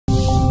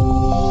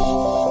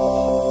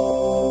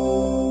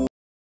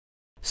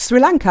Sri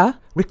Lanka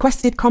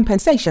requested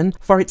compensation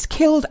for its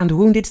killed and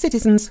wounded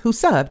citizens who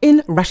served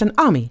in Russian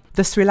army.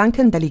 The Sri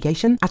Lankan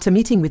delegation, at a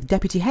meeting with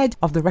Deputy Head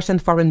of the Russian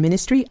Foreign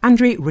Ministry,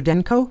 Andrei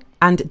Rudenko,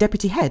 and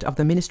Deputy Head of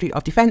the Ministry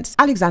of Defense,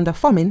 Alexander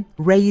Fomin,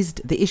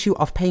 raised the issue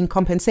of paying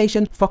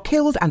compensation for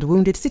killed and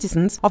wounded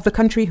citizens of the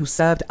country who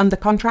served under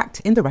contract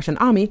in the Russian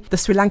army, the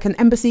Sri Lankan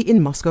Embassy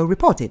in Moscow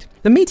reported.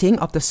 The meeting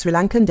of the Sri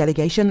Lankan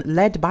delegation,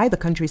 led by the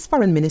country's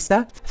Foreign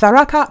Minister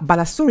Tharaka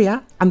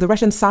Balasuriya, and the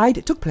Russian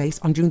side took place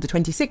on June the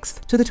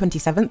 26th to the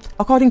 27th,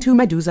 according to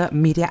Meduza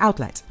media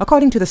outlet.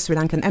 According to the Sri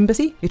Lankan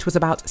Embassy, it was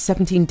about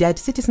 17 dead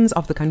citizens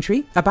of the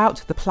country, about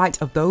the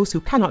plight of those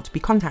who cannot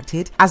be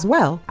contacted, as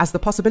well as the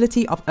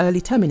possibility of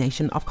early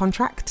termination of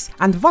contracts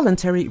and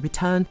voluntary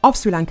return of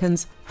Sri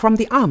Lankans from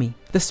the army.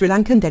 The Sri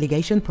Lankan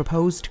delegation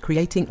proposed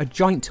creating a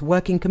joint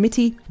working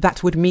committee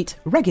that would meet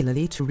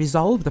regularly to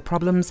resolve the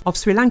problems of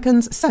Sri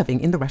Lankans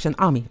serving in the Russian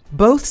army.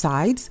 Both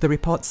sides, the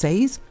report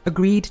says,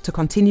 agreed to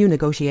continue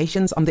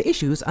negotiations on the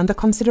issues under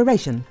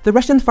consideration. The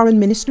Russian Foreign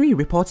Ministry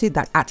reported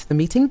that at the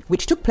meeting,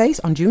 which took place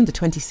on June the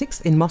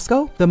 26th in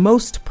Moscow, the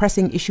most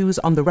pressing issues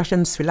on the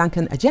Russian-Sri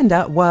Lankan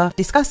agenda were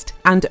discussed,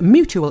 and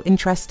mutual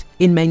interest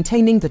in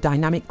maintaining the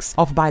dynamics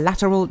of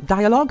bilateral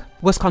dialogue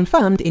was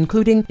confirmed,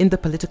 including in the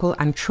political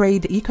and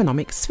trade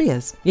economic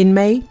spheres. In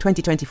May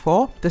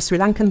 2024, the Sri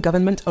Lankan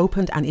government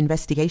opened an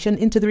investigation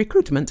into the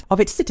recruitment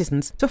of its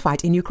citizens to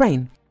fight in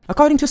Ukraine.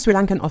 According to Sri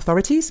Lankan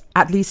authorities,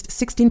 at least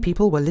 16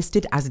 people were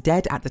listed as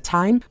dead at the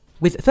time,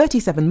 with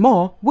 37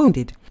 more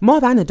wounded.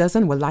 More than a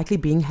dozen were likely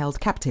being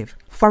held captive.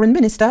 Foreign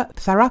Minister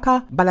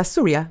Tharaka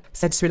Balasuriya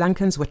said Sri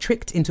Lankans were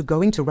tricked into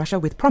going to Russia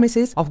with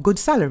promises of good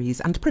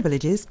salaries and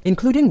privileges,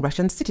 including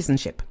Russian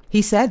citizenship.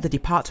 He said the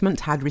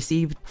department had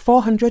received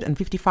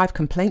 455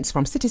 complaints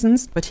from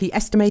citizens, but he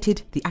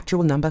estimated the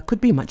actual number could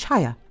be much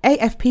higher.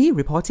 AFP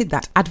reported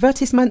that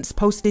advertisements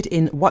posted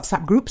in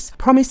WhatsApp groups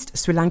promised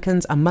Sri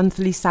Lankans a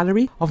monthly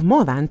salary of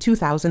more than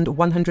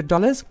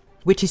 $2,100,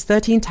 which is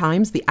 13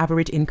 times the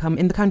average income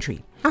in the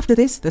country. After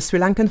this, the Sri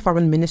Lankan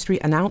Foreign Ministry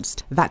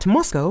announced that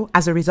Moscow,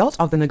 as a result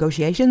of the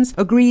negotiations,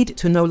 agreed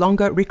to no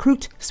longer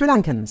recruit Sri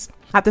Lankans.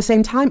 At the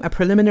same time, a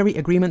preliminary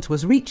agreement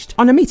was reached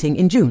on a meeting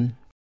in June.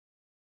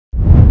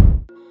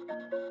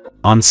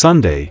 On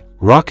Sunday,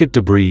 rocket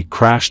debris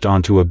crashed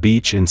onto a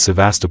beach in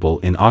Sevastopol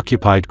in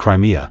occupied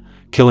Crimea,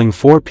 killing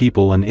 4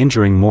 people and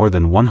injuring more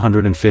than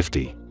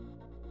 150.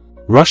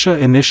 Russia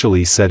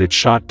initially said it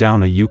shot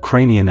down a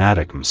Ukrainian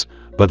ATACMS,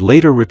 but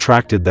later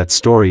retracted that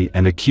story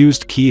and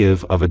accused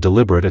Kiev of a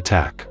deliberate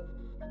attack.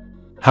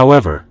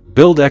 However,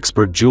 build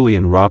expert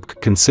Julian Robk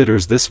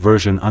considers this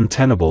version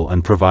untenable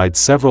and provides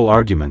several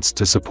arguments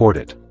to support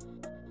it.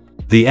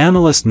 The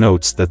analyst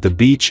notes that the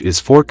beach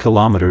is 4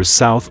 kilometers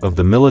south of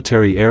the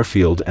military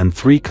airfield and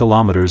 3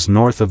 kilometers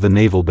north of the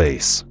naval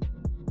base.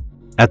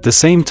 At the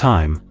same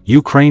time,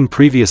 Ukraine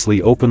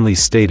previously openly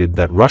stated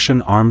that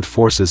Russian armed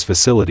forces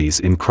facilities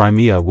in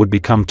Crimea would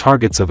become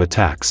targets of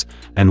attacks,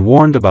 and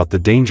warned about the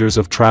dangers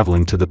of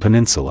traveling to the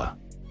peninsula.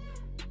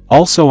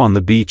 Also on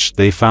the beach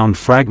they found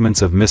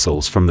fragments of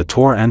missiles from the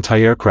Tor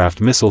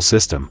anti-aircraft missile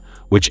system,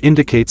 which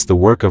indicates the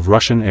work of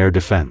Russian air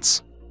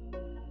defense.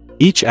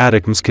 Each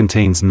ATACMS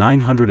contains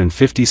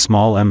 950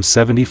 small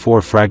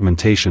M74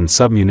 fragmentation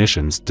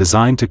submunitions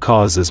designed to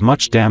cause as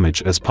much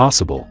damage as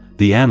possible,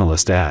 the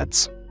analyst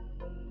adds.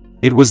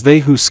 It was they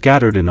who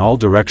scattered in all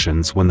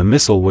directions when the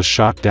missile was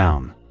shot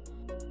down.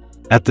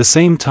 At the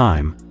same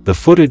time, the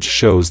footage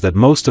shows that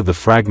most of the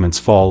fragments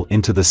fall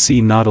into the sea,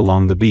 not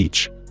along the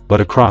beach, but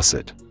across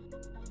it.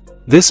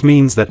 This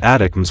means that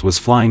ATACMS was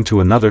flying to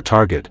another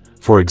target,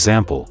 for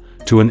example,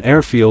 to an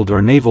airfield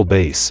or naval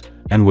base,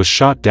 and was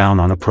shot down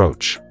on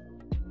approach.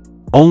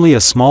 Only a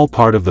small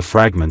part of the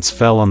fragments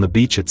fell on the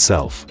beach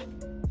itself.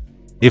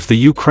 If the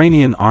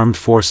Ukrainian armed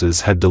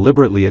forces had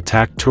deliberately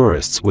attacked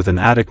tourists with an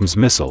ATACMS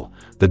missile,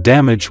 the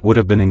damage would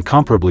have been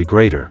incomparably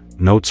greater,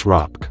 notes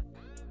Robk.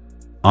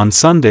 On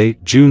Sunday,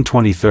 June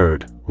 23,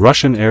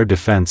 Russian air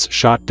defense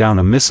shot down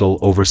a missile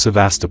over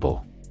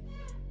Sevastopol.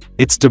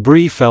 Its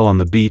debris fell on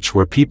the beach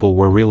where people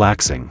were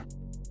relaxing.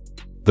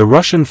 The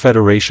Russian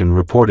Federation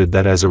reported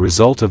that as a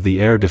result of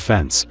the air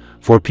defense,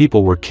 4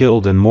 people were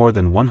killed and more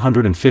than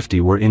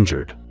 150 were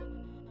injured.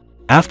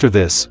 After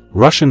this,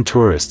 Russian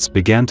tourists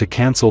began to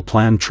cancel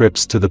planned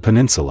trips to the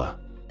peninsula.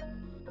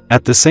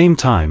 At the same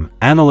time,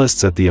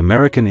 analysts at the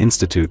American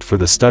Institute for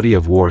the Study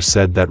of War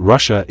said that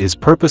Russia is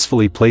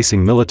purposefully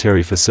placing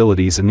military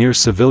facilities near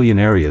civilian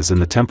areas in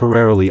the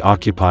temporarily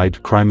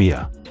occupied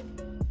Crimea.